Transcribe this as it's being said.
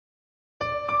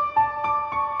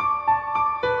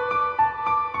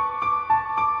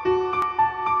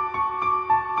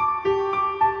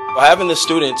Well, having the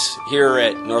students here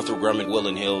at Northrop Grumman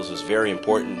Woodland Hills is very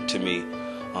important to me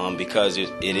because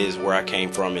it is where I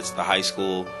came from. It's the high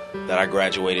school that I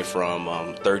graduated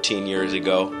from 13 years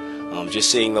ago.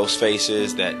 Just seeing those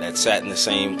faces that sat in the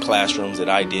same classrooms that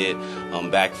I did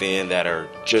back then that are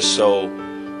just so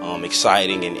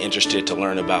exciting and interested to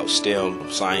learn about STEM,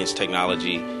 science,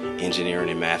 technology, engineering,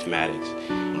 and mathematics.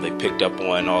 They picked up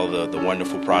on all the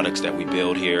wonderful products that we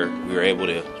build here. We were able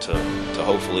to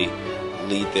hopefully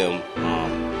lead them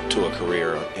to a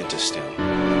career into STEM.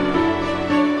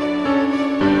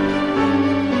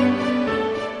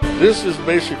 This is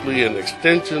basically an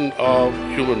extension of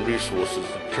human resources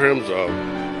in terms of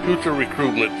future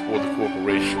recruitment for the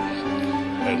corporation.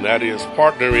 And that is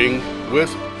partnering with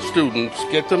students,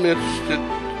 get them interested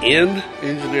in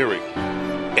engineering.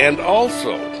 And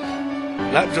also,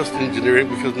 not just engineering,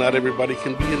 because not everybody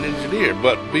can be an engineer,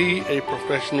 but be a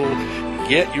professional,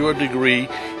 get your degree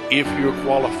if you're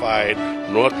qualified.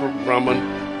 Northrop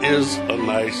Grumman is a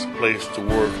nice place to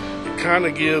work. It kind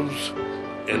of gives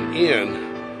an end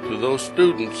to those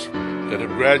students that have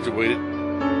graduated.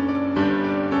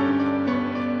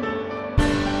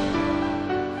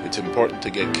 It's important to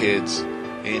get kids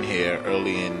in here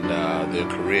early in their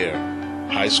career,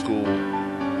 high school,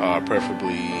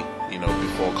 preferably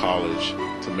before college,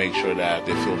 to make sure that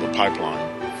they fill the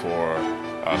pipeline for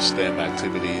STEM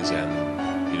activities and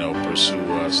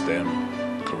pursue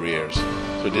STEM careers.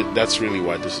 So that's really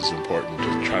why this is important,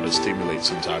 to try to stimulate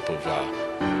some type of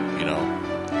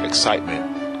excitement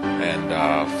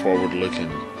and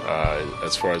forward-looking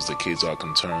as far as the kids are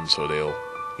concerned, so they'll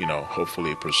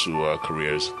hopefully pursue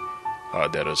careers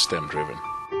that are STEM driven.